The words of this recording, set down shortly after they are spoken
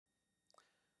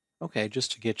Okay,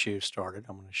 just to get you started,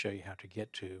 I'm going to show you how to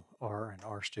get to R and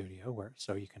RStudio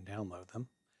so you can download them.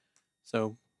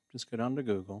 So just go down to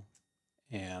Google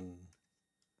and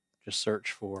just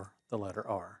search for the letter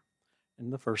R.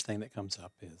 And the first thing that comes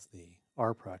up is the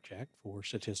R project for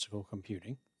statistical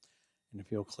computing. And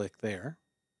if you'll click there,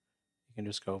 you can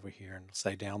just go over here and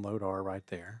say download R right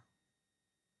there.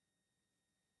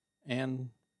 And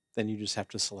then you just have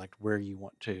to select where you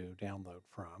want to download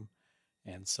from.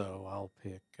 And so I'll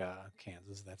pick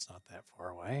Kansas, that's not that far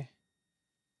away.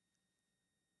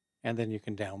 And then you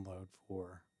can download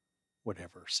for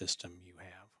whatever system you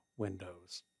have,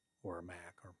 Windows or a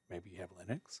Mac, or maybe you have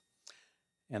Linux.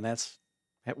 And that's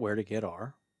where to get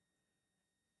R.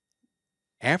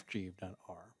 After you've done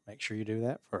R, make sure you do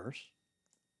that first.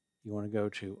 You want to go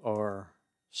to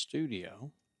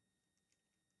RStudio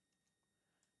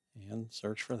and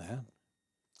search for that.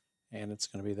 And it's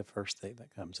going to be the first thing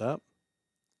that comes up.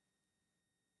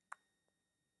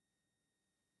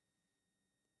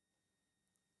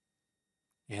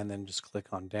 And then just click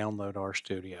on Download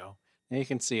RStudio. And you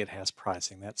can see it has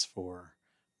pricing. That's for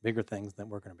bigger things than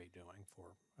we're going to be doing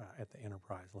for at the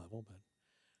enterprise level. But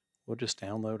we'll just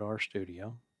download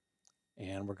RStudio,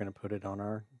 and we're going to put it on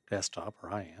our desktop,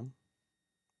 or I am.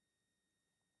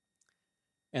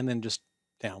 And then just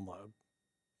download.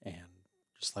 And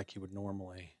just like you would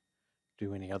normally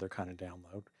do any other kind of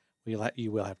download,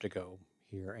 you will have to go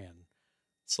here and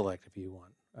select if you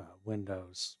want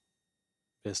Windows,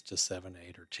 Vista 7,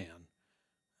 8, or 10,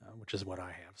 which is what I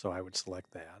have. So I would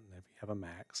select that. And if you have a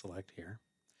Mac, select here.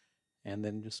 And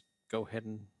then just go ahead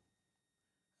and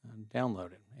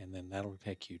download it. And then that'll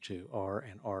take you to R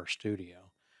and RStudio.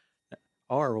 Now,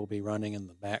 R will be running in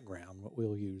the background. What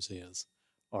we'll use is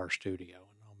RStudio.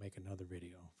 And I'll make another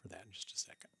video for that in just a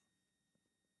second.